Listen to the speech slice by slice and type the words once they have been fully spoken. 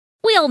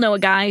all know a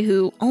guy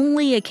who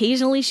only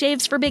occasionally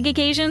shaves for big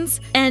occasions,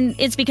 and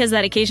it's because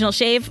that occasional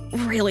shave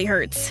really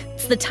hurts.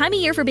 It's the time of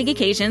year for big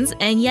occasions,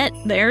 and yet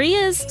there he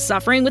is,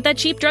 suffering with that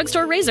cheap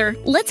drugstore razor.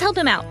 Let's help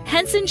him out.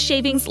 Henson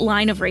Shaving's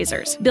line of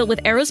razors, built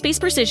with aerospace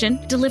precision,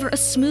 deliver a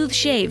smooth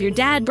shave your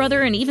dad,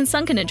 brother, and even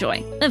son can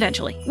enjoy,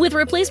 eventually. With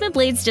replacement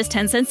blades just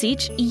 10 cents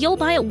each, you'll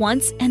buy it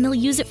once and they'll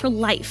use it for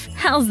life.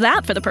 How's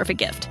that for the perfect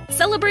gift?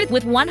 Celebrate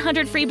with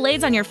 100 free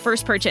blades on your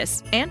first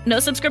purchase, and no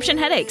subscription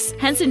headaches.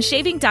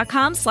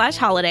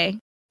 HensonShaving.com/holiday.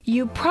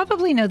 You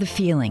probably know the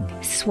feeling.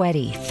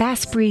 Sweaty,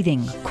 fast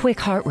breathing, quick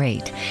heart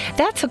rate.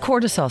 That's a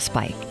cortisol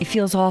spike. It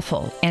feels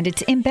awful, and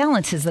its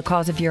imbalance is the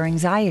cause of your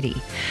anxiety.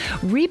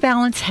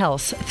 Rebalance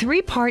Health's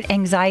 3-part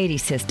anxiety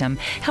system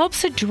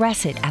helps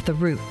address it at the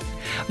root.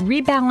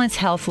 Rebalance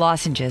Health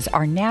lozenges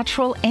are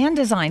natural and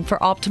designed for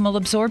optimal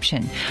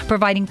absorption,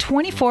 providing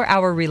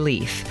 24-hour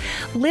relief.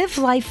 Live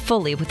life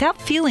fully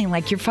without feeling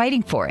like you're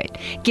fighting for it.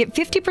 Get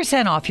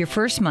 50% off your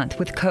first month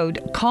with code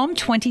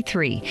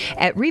CALM23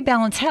 at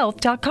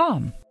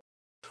rebalancehealth.com.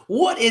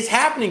 What is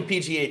happening,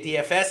 PGA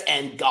DFS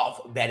and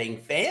golf betting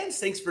fans?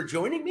 Thanks for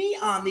joining me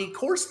on the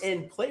course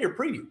and player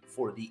preview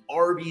for the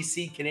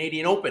RBC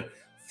Canadian Open.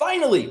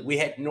 Finally, we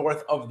head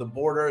north of the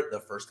border,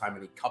 the first time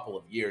in a couple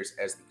of years,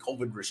 as the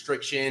COVID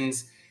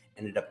restrictions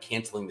ended up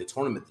canceling the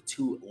tournament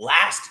the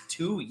last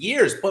 2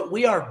 years. But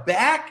we are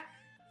back.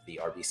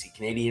 The RBC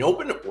Canadian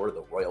Open, or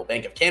the Royal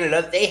Bank of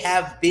Canada, they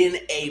have been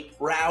a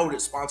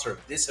proud sponsor of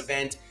this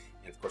event.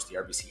 And of course, the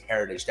RBC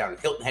Heritage down in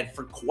Hilton Head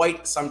for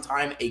quite some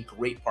time, a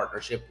great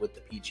partnership with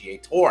the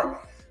PGA Tour.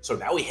 So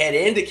now we head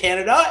into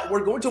Canada.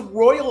 We're going to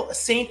Royal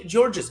St.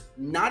 George's,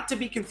 not to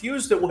be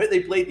confused at where they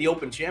played the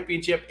Open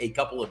Championship a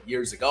couple of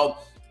years ago.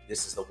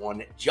 This is the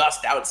one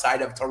just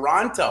outside of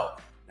Toronto.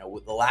 Now,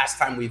 the last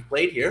time we've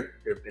played here,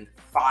 there have been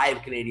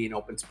 5 Canadian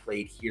Opens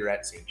played here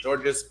at St.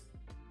 George's.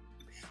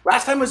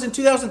 Last time was in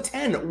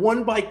 2010,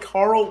 won by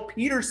Carl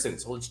Peterson.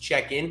 So let's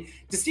check in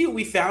to see what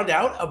we found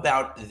out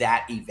about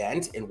that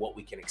event and what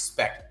we can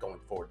expect going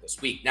forward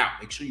this week. Now,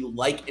 make sure you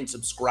like and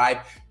subscribe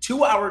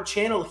to our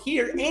channel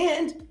here,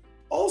 and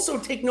also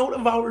take note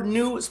of our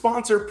new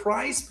sponsor,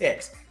 Prize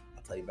Picks.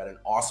 I'll tell you about an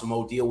awesome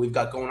deal we've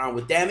got going on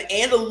with them,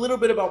 and a little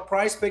bit about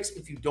Prize Picks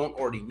if you don't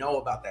already know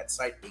about that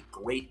site. A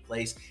great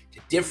place to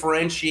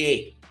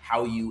differentiate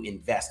how you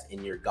invest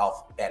in your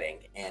golf betting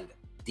and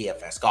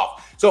DFS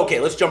golf. So, okay,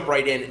 let's jump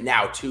right in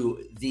now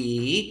to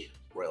the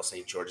Royal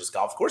St. George's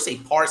Golf Course, a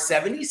par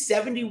 70,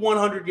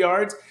 7,100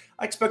 yards.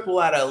 I expect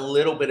we'll add a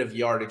little bit of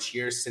yardage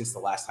here since the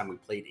last time we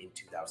played in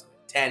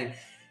 2010.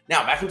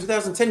 Now, back in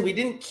 2010, we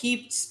didn't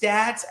keep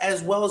stats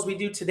as well as we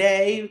do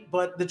today,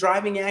 but the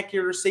driving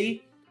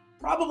accuracy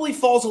probably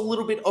falls a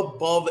little bit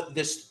above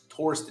this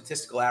tour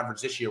statistical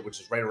average this year,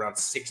 which is right around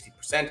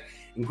 60%.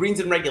 And greens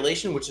in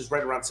regulation, which is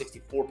right around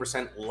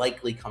 64%,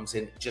 likely comes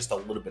in just a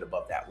little bit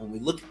above that. When we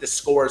look at the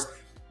scores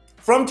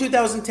from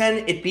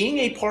 2010, it being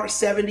a par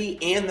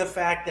 70 and the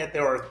fact that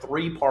there are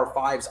 3 par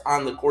 5s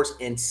on the course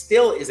and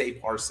still is a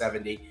par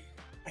 70,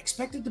 I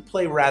expected to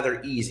play rather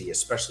easy,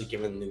 especially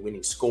given the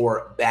winning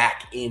score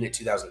back in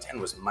 2010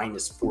 was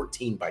minus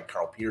 14 by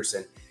Carl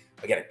Peterson.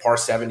 Again, a par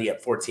 70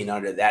 at 14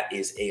 under, that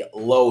is a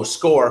low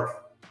score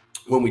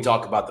when we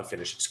talk about the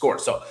finishing score.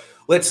 So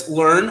let's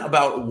learn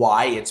about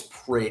why it's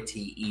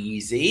pretty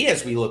easy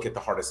as we look at the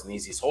hardest and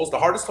easiest holes. The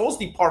hardest holes,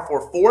 the par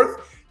 4 4th,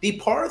 the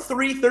par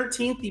 3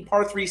 13th, the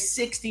par 3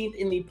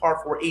 16th, and the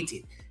par 4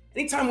 18th.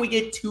 Anytime we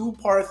get 2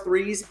 par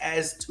 3s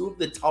as 2 of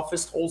the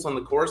toughest holes on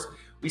the course,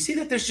 we see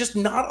that there's just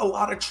not a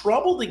lot of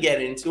trouble to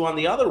get into on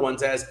the other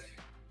ones, as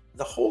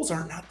the holes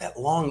are not that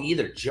long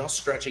either, just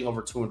stretching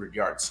over 200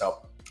 yards.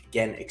 So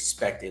again,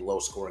 expect a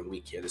low-scoring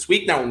week here this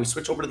week. Now, when we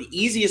switch over to the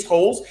easiest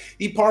holes,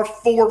 the par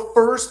 4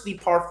 first, the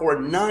par 4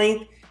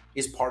 9th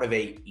is part of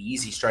a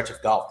easy stretch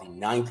of golf. The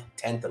 9th,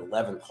 10th, and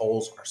 11th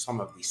holes are some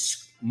of the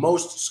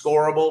most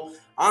scoreable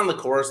on the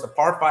course. The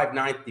par 5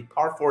 9th, the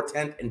par 4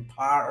 10th, and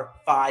par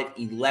 5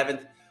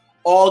 11th,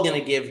 all going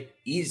to give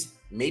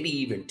maybe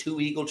even 2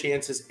 eagle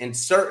chances, and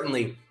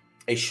certainly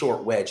a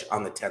short wedge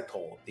on the 10th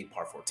hole, the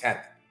par 4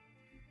 10th.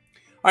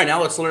 All right,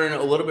 now let's learn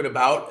a little bit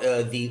about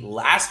the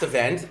last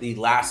event, the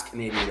last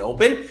Canadian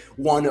Open,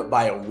 won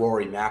by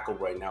Rory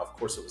McIlroy. Now, of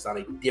course, it was on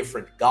a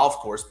different golf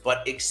course,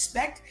 but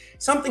expect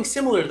something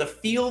similar. The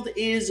field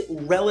is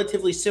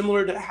relatively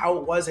similar to how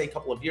it was a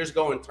couple of years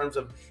ago in terms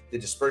of the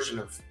dispersion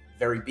of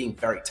being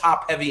very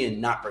top-heavy and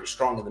not very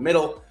strong in the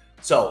middle.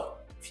 So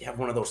if you have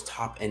one of those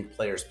top-end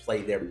players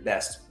play their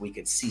best, we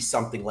could see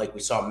something like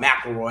we saw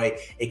McIlroy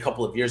a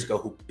couple of years ago,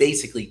 who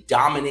basically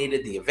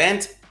dominated the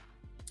event.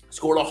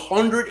 Scored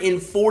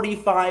 146.5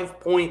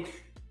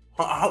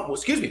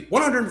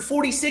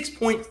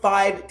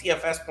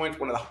 DFS points,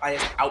 one of the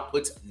highest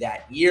outputs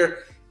that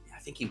year. I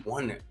think he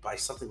won by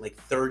something like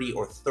 30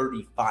 or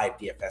 35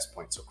 DFS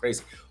points, so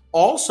crazy.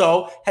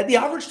 Also, had the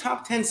average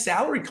top 10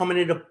 salary coming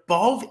in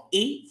above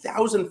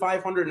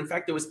 $8,500. In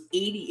fact, it was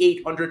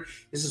 $8,800.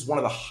 This is one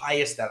of the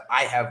highest that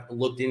I have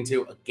looked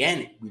into.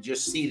 Again, we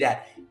just see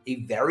that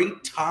a very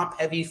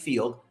top-heavy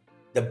field.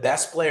 The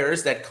best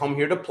players that come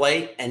here to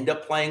play end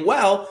up playing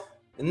well.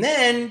 And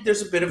then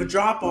there's a bit of a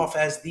drop-off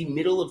as the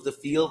middle of the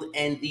field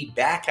and the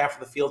back half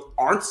of the field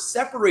aren't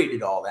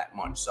separated all that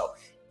much. So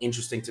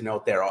interesting to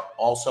note there.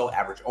 Also,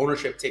 average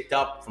ownership ticked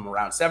up from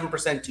around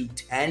 7% to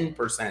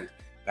 10%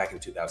 back in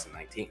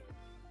 2019. All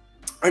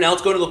right, now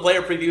let's go to the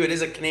player preview. It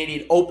is a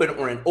Canadian Open,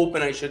 or an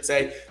Open, I should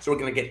say. So we're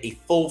going to get a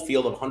full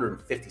field of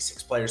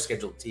 156 players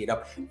scheduled to tee it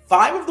up.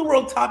 5 of the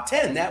world top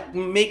 10. That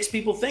makes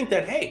people think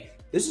that, hey,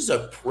 this is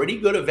a pretty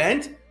good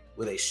event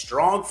with a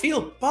strong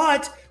field.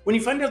 But when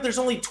you find out there's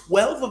only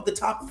 12 of the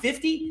top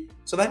 50,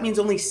 so that means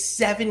only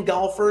 7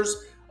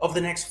 golfers of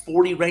the next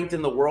 40 ranked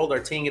in the world are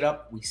teeing it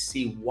up, we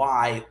see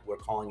why we're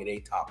calling it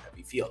a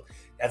top-heavy field.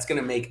 That's going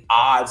to make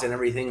odds and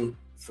everything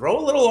throw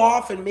a little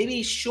off and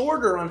maybe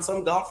shorter on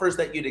some golfers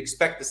that you'd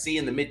expect to see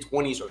in the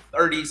mid-20s or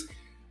 30s.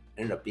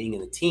 Ended up being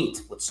in the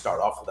teens. Let's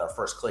start off with our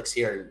first clicks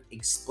here and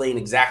explain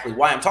exactly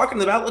why I'm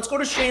talking about. Let's go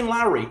to Shane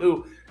Lowry,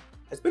 who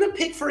has been a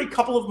pick for a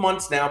couple of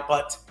months now,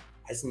 but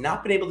has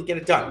not been able to get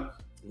it done.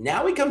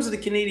 Now he comes to the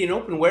Canadian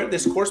Open, where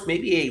this course may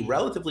be a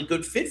relatively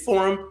good fit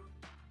for him,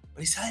 but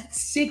he's had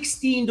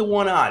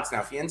 16-1 odds. Now,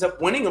 if he ends up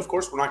winning, of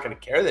course, we're not going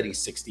to care that he's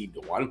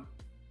 16-1,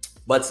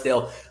 but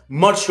still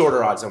much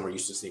shorter odds than we're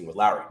used to seeing with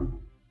Lowry.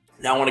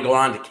 Now I want to go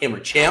on to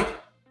Cameron Champ.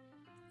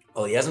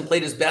 Well, he hasn't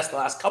played his best the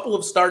last couple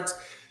of starts.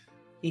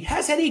 He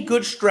has had a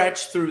good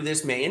stretch through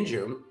this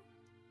April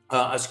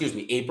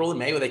and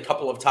May, with a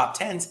couple of top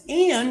 10s.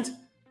 And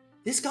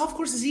this golf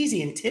course is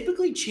easy. And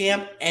typically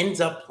Champ ends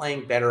up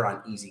playing better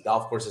on easy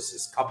golf courses.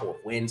 His couple of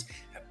wins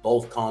have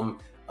both come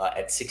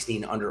at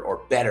 16 under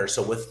or better.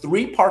 So with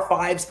 3 par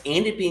 5s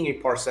and it being a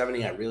par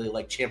 70, I really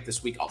like Champ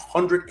this week,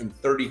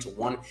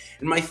 130-1.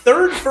 And my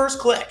first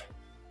click.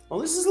 Well,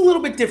 this is a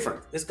little bit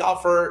different. This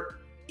golfer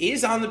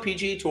is on the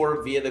PGA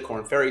Tour via the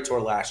Korn Ferry Tour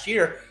last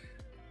year,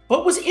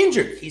 but was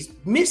injured. He's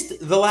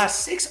missed the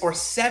last 6 or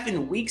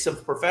 7 weeks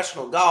of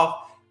professional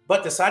golf,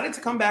 but decided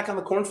to come back on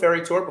the Korn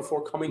Ferry Tour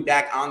before coming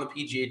back on the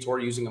PGA Tour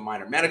using a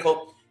minor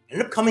medical.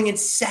 Ended up coming in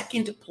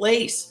 2nd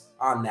place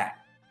on that.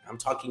 I'm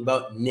talking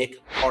about Nick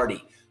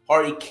Hardy.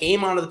 Hardy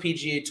came onto the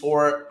PGA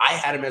Tour. I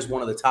had him as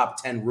one of the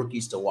top 10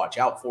 rookies to watch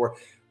out for,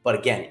 but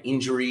again,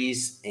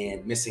 injuries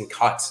and missing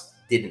cuts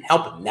didn't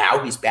help him.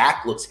 Now he's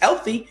back, looks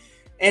healthy,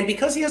 and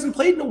because he hasn't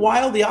played in a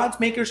while, the odds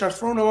makers are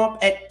throwing him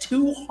up at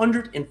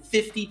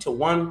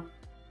 250-1.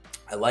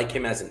 I like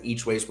him as an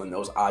each ways when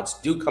those odds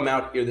do come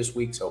out here this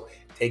week, so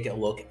take a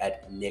look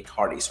at Nick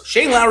Hardy. So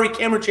Shane Lowry,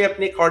 Cameron Champ,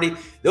 Nick Hardy,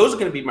 those are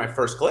going to be my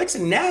first clicks.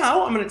 And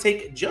now I'm going to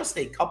take just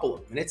a couple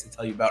of minutes and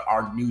tell you about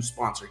our new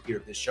sponsor here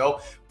at this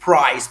show,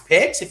 Prize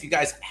Picks. If you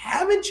guys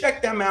haven't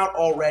checked them out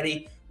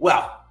already,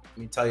 well, let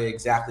me tell you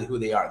exactly who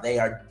they are. They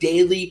are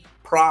daily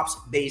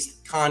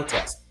props-based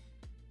contests.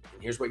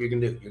 And here's what you're going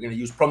to do. You're going to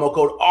use promo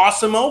code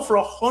AWESOMO for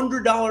a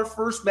 $100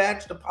 first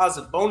match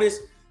deposit bonus.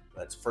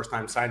 That's the first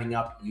time signing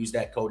up. Use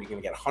that code. You're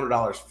going to get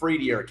 $100 free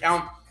to your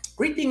account.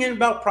 Great thing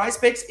about Prize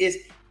Picks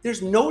is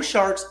there's no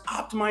sharks,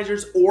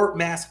 optimizers, or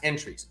mass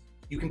entries.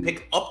 You can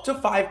pick up to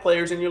 5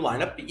 players in your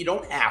lineup, but you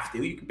don't have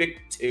to. You can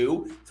pick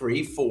 2,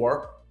 3,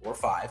 4, or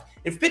 5.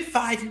 If you pick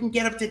 5, you can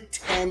get up to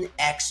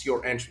 10x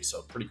your entry.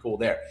 So pretty cool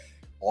there.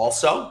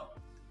 Also,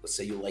 let's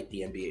say you like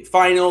the NBA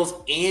Finals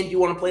and you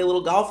want to play a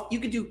little golf, you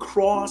can do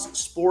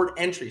cross-sport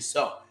entries.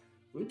 So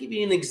let me give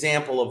you an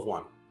example of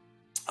one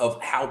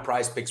of how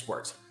Prize Picks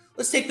works.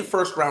 Let's take the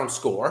first round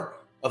score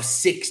of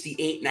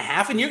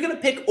 68.5, and you're going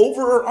to pick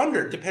over or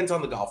under. It depends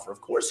on the golfer,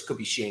 of course. It could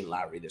be Shane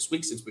Lowry this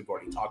week since we've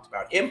already talked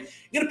about him.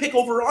 You're going to pick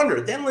over or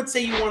under. Then let's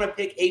say you want to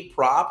pick a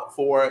prop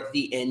for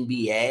the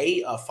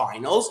NBA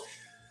Finals.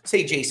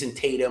 Say Jason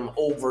Tatum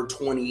over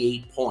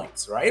 28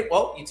 points, right?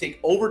 Well, you take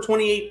over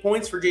 28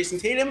 points for Jason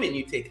Tatum and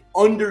you take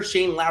under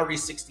Shane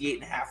Lowry's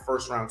 68.5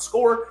 first round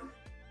score.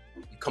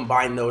 You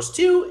combine those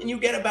two and you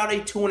get about a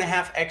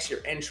 2.5x your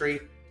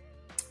entry.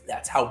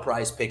 That's how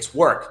Prize Picks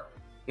work.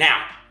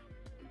 Now,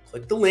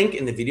 click the link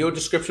in the video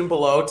description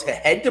below to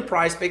head to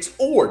Prize Picks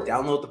or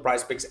download the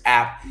Prize Picks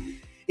app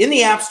in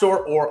the App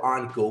Store or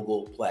on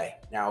Google Play.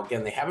 Now,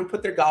 again, they haven't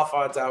put their golf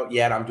odds out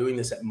yet. I'm doing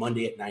this at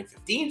Monday at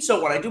 9:15.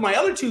 So when I do my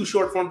other 2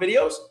 short form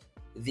videos,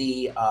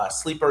 the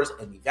sleepers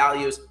and the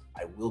values,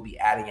 I will be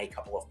adding a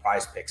couple of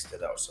Prize Picks to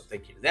those. So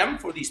thank you to them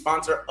for the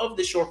sponsor of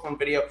this short form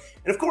video.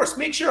 And of course,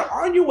 make sure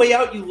on your way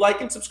out, you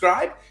like and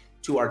subscribe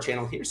to our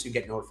channel here so you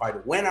get notified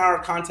when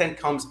our content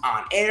comes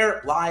on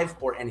air, live,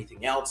 or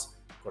anything else.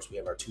 Of course, we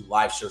have our 2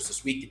 live shows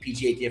this week, the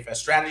PGA DFS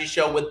Strategy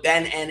Show with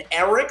Ben and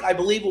Eric. I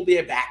believe we'll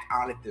be back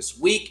on it this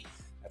week.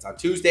 That's on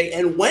Tuesday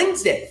and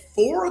Wednesday,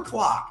 4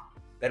 o'clock.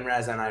 Ben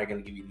Raz and I are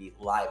going to give you the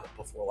live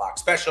before lock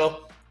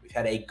special. We've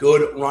had a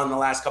good run the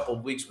last couple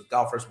of weeks with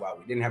golfers. Wow,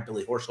 we didn't have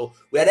Billy Horschel.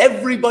 We had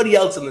everybody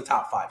else in the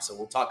top 5. So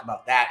we'll talk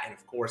about that. And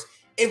of course,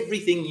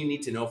 everything you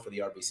need to know for the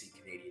RBC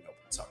Canadian Open.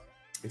 So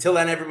until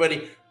then,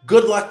 everybody,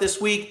 good luck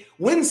this week.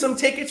 Win some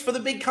tickets for the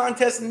big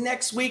contest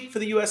next week for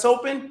the US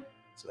Open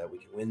so that we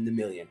can win the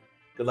million.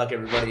 Good luck,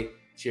 everybody.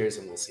 Cheers,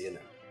 and we'll see you then.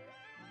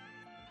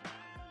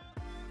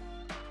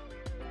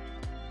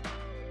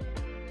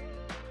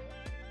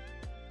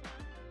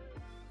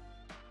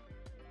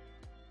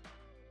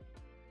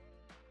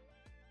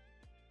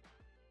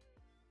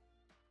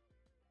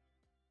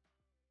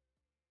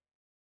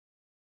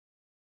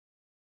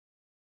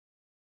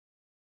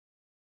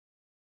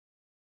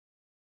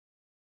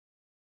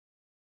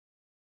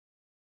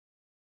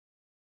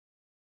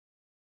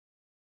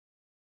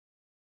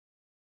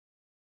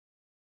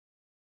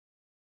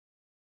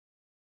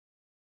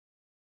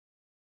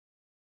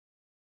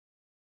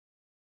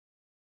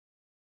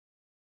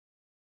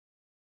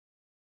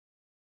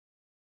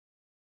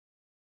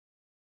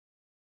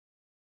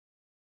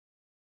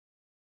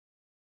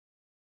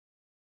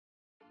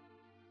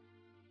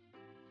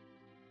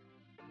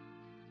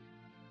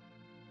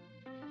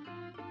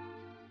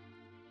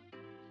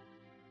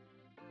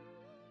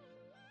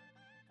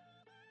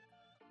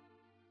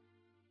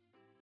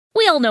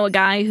 all know a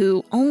guy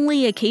who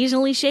only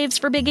occasionally shaves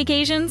for big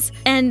occasions,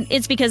 and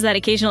it's because that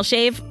occasional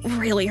shave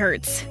really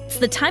hurts. It's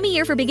the time of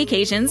year for big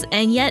occasions,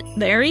 and yet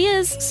there he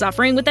is,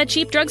 suffering with that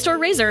cheap drugstore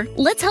razor.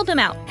 Let's help him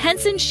out.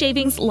 Henson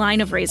Shaving's line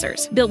of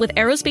razors, built with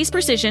aerospace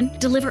precision,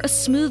 deliver a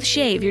smooth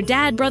shave your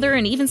dad, brother,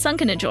 and even son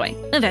can enjoy,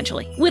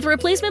 eventually. With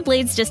replacement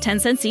blades just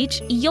 10 cents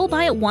each, you'll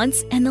buy it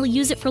once and they'll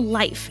use it for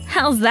life.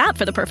 How's that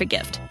for the perfect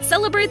gift?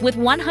 Celebrate with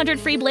 100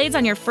 free blades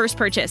on your first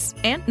purchase,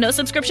 and no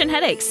subscription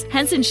headaches.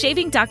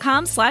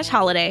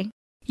 HensonShaving.com/holiday.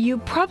 You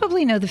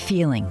probably know the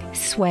feeling.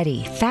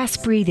 Sweaty,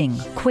 fast breathing,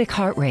 quick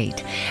heart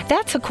rate.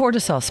 That's a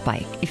cortisol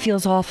spike. It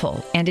feels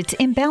awful, and its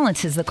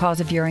imbalance is the cause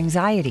of your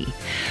anxiety.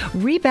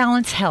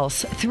 Rebalance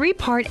Health's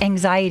 3-part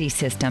anxiety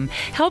system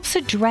helps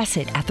address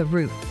it at the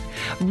root.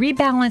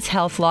 Rebalance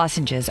Health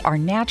lozenges are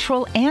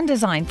natural and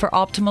designed for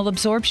optimal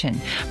absorption,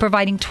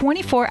 providing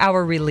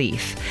 24-hour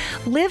relief.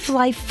 Live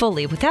life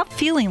fully without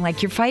feeling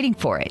like you're fighting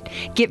for it.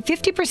 Get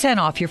 50%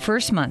 off your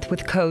first month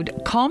with code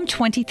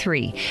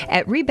CALM23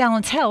 at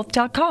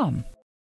rebalancehealth.com.